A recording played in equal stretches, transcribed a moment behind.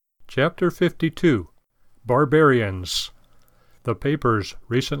Chapter 52. Barbarians. The papers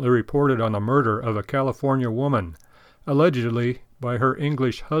recently reported on the murder of a California woman, allegedly by her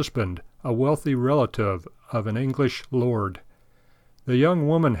English husband, a wealthy relative of an English lord. The young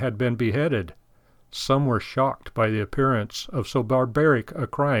woman had been beheaded. Some were shocked by the appearance of so barbaric a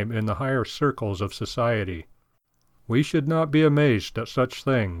crime in the higher circles of society. We should not be amazed at such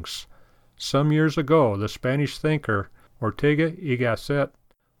things. Some years ago the Spanish thinker Ortega y Gasset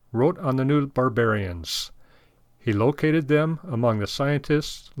wrote on the new barbarians. He located them among the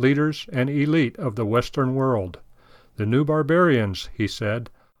scientists, leaders, and elite of the Western world. The new barbarians, he said,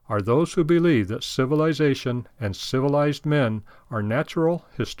 are those who believe that civilization and civilized men are natural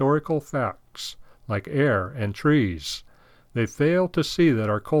historical facts, like air and trees. They fail to see that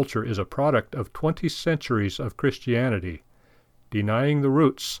our culture is a product of 20 centuries of Christianity. Denying the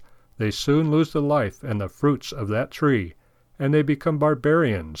roots, they soon lose the life and the fruits of that tree, and they become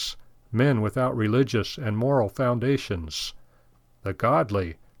barbarians, men without religious and moral foundations. The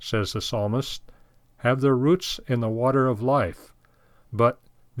godly, says the psalmist, have their roots in the water of life, but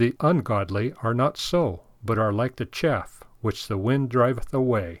the ungodly are not so, but are like the chaff which the wind driveth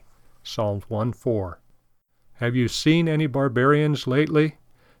away. Psalm 1:4. Have you seen any barbarians lately?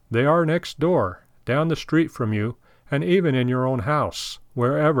 They are next door, down the street from you, and even in your own house,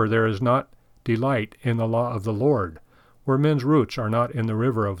 wherever there is not delight in the law of the Lord, where men's roots are not in the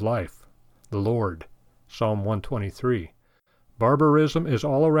river of life, the Lord. Psalm 123. Barbarism is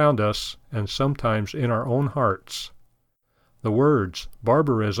all around us, and sometimes in our own hearts. The words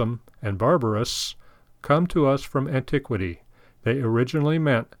barbarism and barbarous come to us from antiquity. They originally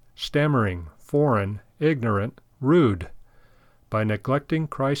meant stammering, foreign, ignorant, rude. By neglecting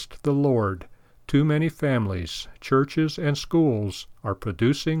Christ the Lord, too many families, churches, and schools are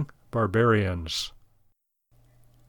producing barbarians.